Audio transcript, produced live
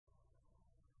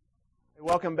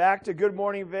Welcome back to Good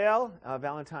Morning Vail.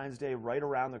 Valentine's Day right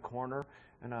around the corner,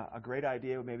 and a great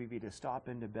idea would maybe be to stop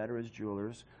into Betteridge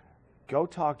Jewelers, go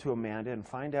talk to Amanda and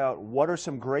find out what are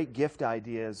some great gift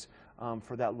ideas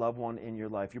for that loved one in your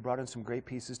life. You brought in some great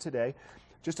pieces today.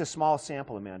 Just a small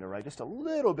sample, Amanda, right? Just a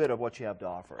little bit of what you have to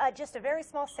offer. Just a very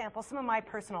small sample, some of my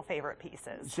personal favorite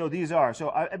pieces. So these are,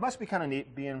 it must be kind of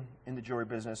neat being in the jewelry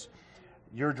business.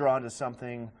 You're drawn to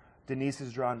something. Denise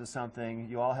is drawn to something.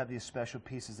 You all have these special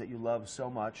pieces that you love so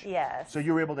much. Yes. So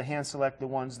you were able to hand select the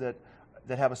ones that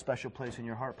have a special place in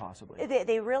your heart, possibly.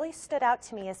 They really stood out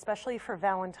to me, especially for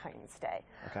Valentine's Day.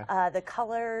 Okay. The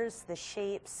colors, the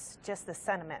shapes, just the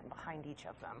sentiment behind each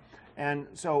of them. And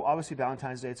so obviously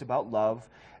Valentine's Day, it's about love.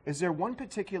 Is there one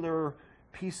particular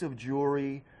piece of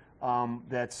jewelry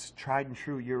that's tried and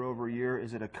true year over year?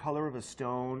 Is it a color of a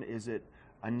stone? Is it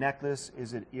a necklace?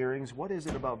 Is it earrings? What is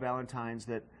it about Valentine's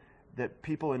that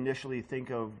people initially think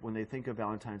of when they think of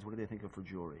Valentine's? What do they think of for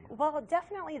jewelry? Well,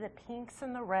 definitely the pinks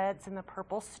and the reds and the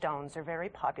purple stones are very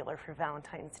popular for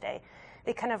Valentine's Day.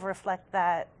 They kind of reflect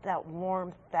that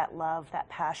warmth, that love, that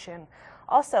passion.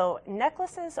 Also,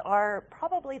 necklaces are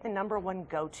probably the #1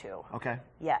 go-to. Okay.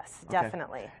 Yes,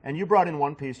 definitely. Okay. And you brought in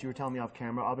one piece, you were telling me off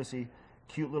camera, obviously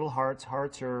cute little hearts.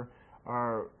 Hearts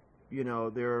are you know,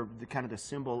 they're kind of the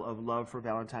symbol of love for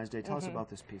Valentine's Day. Tell us about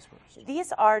this piece first.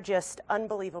 These are just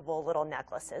unbelievable little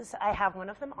necklaces. I have one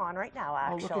of them on right now,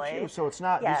 actually. Oh, look at you. So it's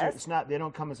not, yes. It's not, they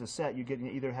don't come as a set. You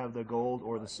either have the gold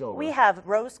or the silver. We have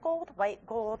rose gold, white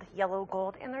gold, yellow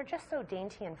gold, and they're just so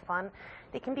dainty and fun.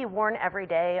 They can be worn every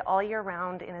day, all year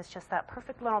round, and it's just that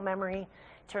perfect little memory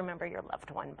to remember your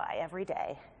loved one by every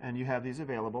day. And you have these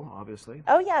available, obviously.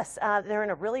 Oh, yes. They're in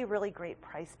a really, really great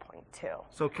price point, too.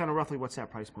 So kind of roughly, what's that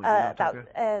price point?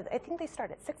 I think they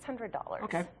start at $600.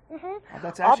 Okay. Mm-hmm. Well,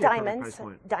 that's all actually diamonds, a perfect price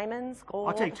point. Diamonds, gold.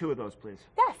 I'll take 2 of those, please.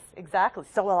 Yes, exactly.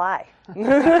 So will I.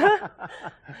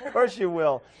 Of course you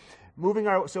will.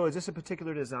 So is this a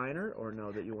particular designer or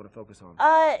no that you want to focus on?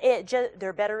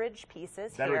 They're Betteridge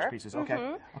pieces here. Betteridge pieces,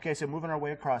 okay. Okay, so moving our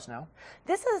way across now.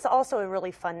 This is also a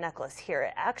really fun necklace here.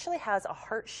 It actually has a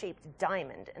heart-shaped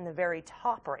diamond in the very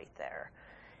top right there.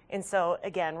 And so,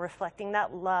 again, reflecting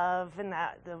that love and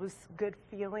those good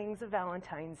feelings of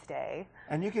Valentine's Day.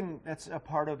 And that's a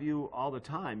part of you all the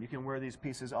time. You can wear these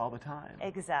pieces all the time.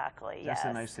 Exactly, That's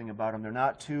the nice thing about them. They're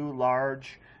not too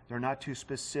large. They're not too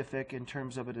specific in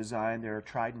terms of a design. They're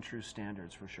tried and true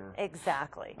standards for sure.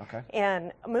 Exactly. Okay.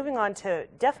 And moving on to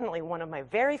definitely one of my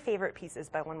very favorite pieces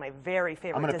by one of my very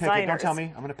favorite designers. I'm going to pick it. Don't tell me.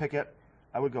 I'm going to pick it.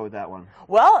 I would go with that one.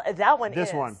 Well, that one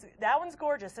that one's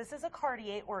gorgeous. This is a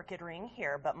Cartier orchid ring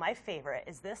here, but my favorite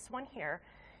is this one here.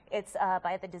 It's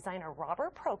by the designer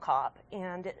Robert Prokop,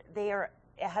 and it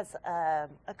has a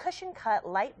cushion cut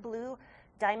light blue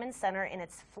diamond center, and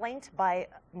it's flanked by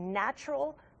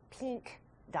natural pink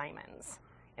diamonds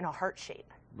in a heart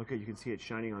shape. Look you can see it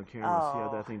shining on camera. See how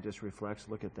that thing just reflects?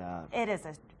 Look at that. It is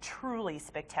a truly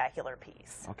spectacular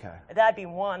piece. Okay. That'd be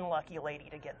one lucky lady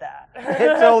to get that.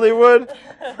 It totally would,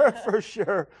 for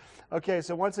sure. Okay,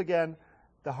 so once again,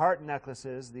 the heart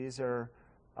necklaces, these are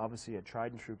obviously a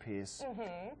tried and true piece.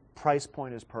 Price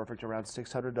point is perfect, around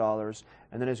 $600.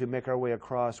 And then as we make our way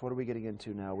across, what are we getting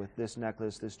into now with this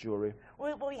necklace, this jewelry?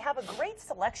 Well, we have a great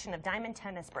selection of diamond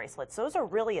tennis bracelets. Those are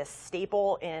really a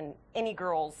staple in any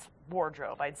girl's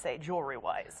wardrobe, I'd say,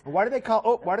 jewelry-wise. Why do they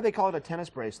call it a tennis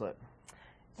bracelet?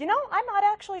 You know, I'm not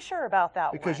actually sure about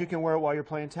that Because you can wear it while you're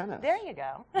playing tennis. There you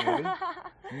go.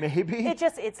 Maybe?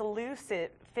 It's loose.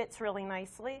 It fits really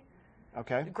nicely.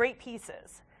 Okay. Great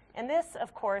pieces. And this,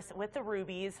 of course, with the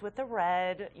rubies, with the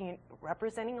red,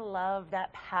 representing love,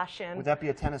 that passion. Would that be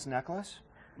a tennis necklace?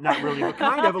 Not really, but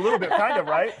kind of, a little bit, kind of,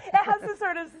 right? It has the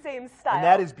sort of same style. And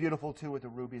that is beautiful, too, with the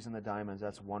rubies and the diamonds.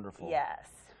 That's wonderful. Yes.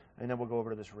 And then we'll go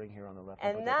over to this ring here on the left.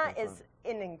 And that is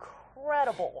an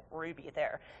incredible ruby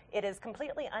there. It is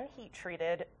completely unheat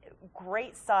treated,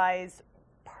 great size,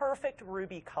 perfect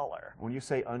ruby color. When you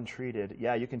say untreated,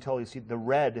 yeah, you can totally see the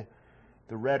red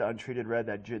untreated red,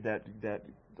 that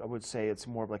I would say it's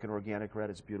more of like an organic red.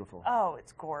 It's beautiful. Oh,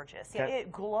 it's gorgeous. Okay. Yeah,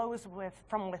 it glows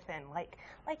from within, like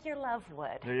your love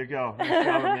would. There you go. Nice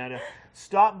job, Amanda.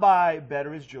 Stop by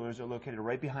Betteridge Jewelers. They're located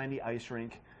right behind the ice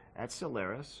rink at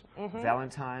Solaris.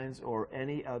 Valentine's or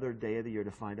any other day of the year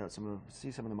to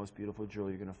see some of the most beautiful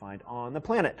jewelry you're going to find on the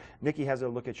planet. Nikki has a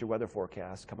look at your weather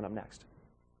forecast coming up next.